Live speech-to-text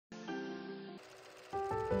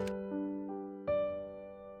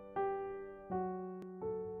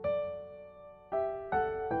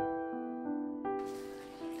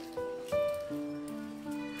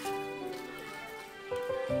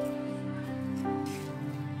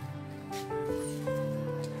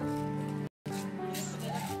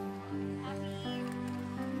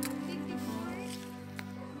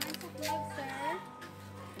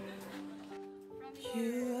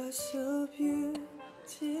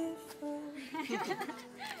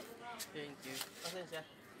Thank you. Pasensya.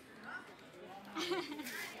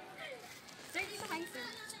 Sir, dito kayo, sir.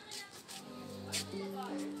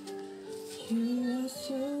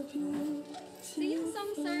 So yung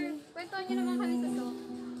song, sir, kwentuhan niyo naman kami sa song.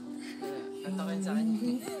 Kanta kayo sa akin.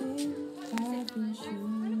 Ano pong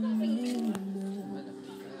feeling?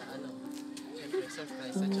 Siyempre,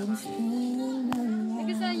 surprise at saka.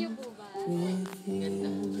 Nagustuhan niyo po ba?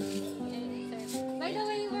 Ganda. By the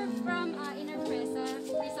way, we're from Innorpresa,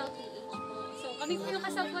 Rizal PH po. So kami po yung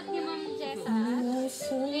kasabot ni Ma'am Jessa. And...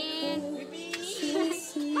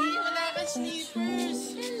 Ay, wala ka slippers!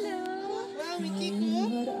 Hello! Wow, Mickey ko!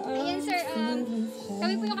 Ayan sir,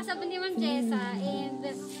 kami po yung kasabot ni Ma'am Jessa. And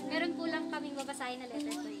meron po lang kaming babasahin na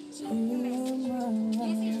letter to you. Yung message.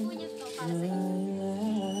 Message po niya to para sa inyo.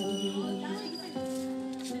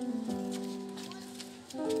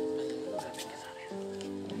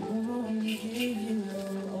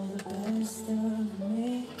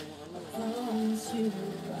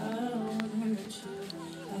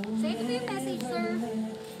 So ito po yung message, sir.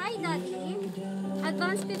 Hi, Daddy.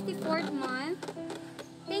 Advance 54th month.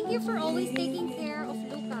 Thank you for always taking care of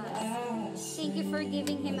Lucas. Thank you for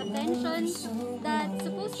giving him attention that's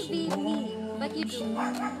supposed to be me, but you do.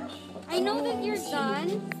 I know that you're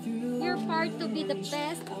done your part to be the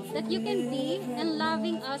best that you can be and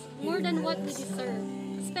loving us more than what we deserve,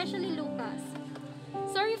 especially Lucas.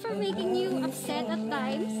 Sorry for making you upset at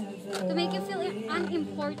times, to make you feel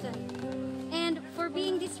unimportant, and for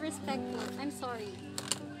being disrespectful. I'm sorry.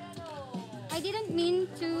 I didn't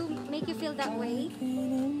mean to make you feel that way.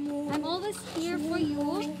 I'm always here for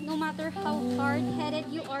you, no matter how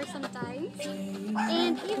hard-headed you are sometimes,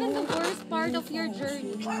 and even the worst part of your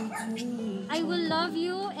journey. I will love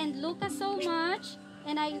you and Lucas so much,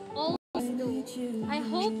 and I always do. I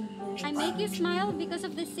hope I make you smile because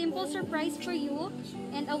of this simple surprise for you,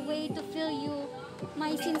 and a way to feel you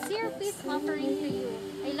my sincere peace offering to you.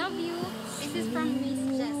 I love you. This is from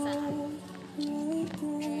Miss Jessa.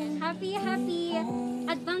 Happy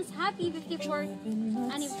advance happy 54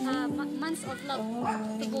 months of love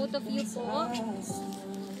to both of you po.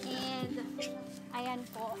 And ayan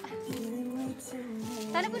po.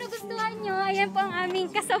 Sana po nagustuhan nyo. Ayan po ang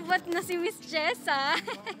aming kasabot na si Miss Jessa.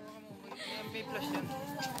 May plus yan.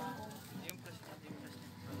 Yung plus yan.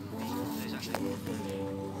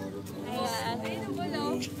 Ayan.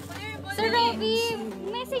 Sir Robi,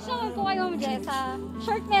 message naman po kayo, Ma'am Jessa.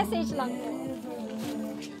 Short message lang po.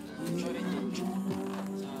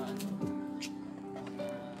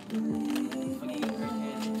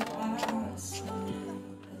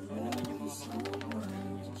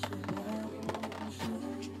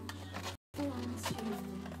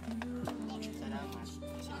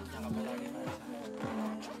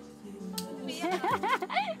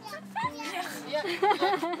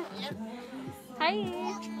 Hi!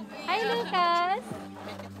 Hi, Lucas!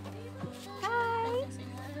 Hi!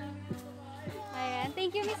 Ayan.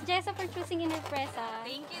 Thank you, Miss Jessa, for choosing Innorpresa.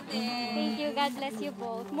 Thank you din. Thank you. God bless you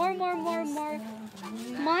both. More months,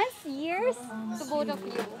 years to both of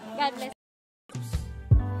you. God bless.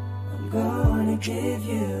 I'm gonna give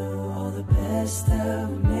you all the best of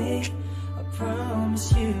me. I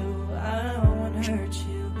promise you I won't hurt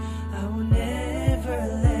you. I will never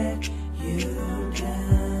let you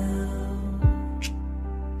down.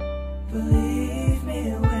 Believe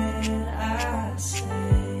me when I say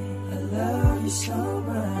I love you so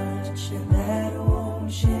much, and that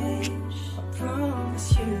won't change. I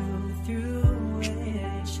promise you through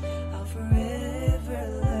age I'll forever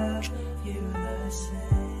love you the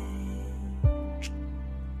same.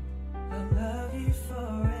 I'll love you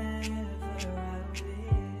forever, I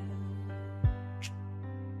will.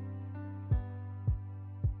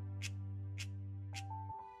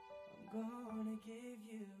 I'm gonna give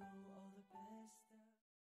you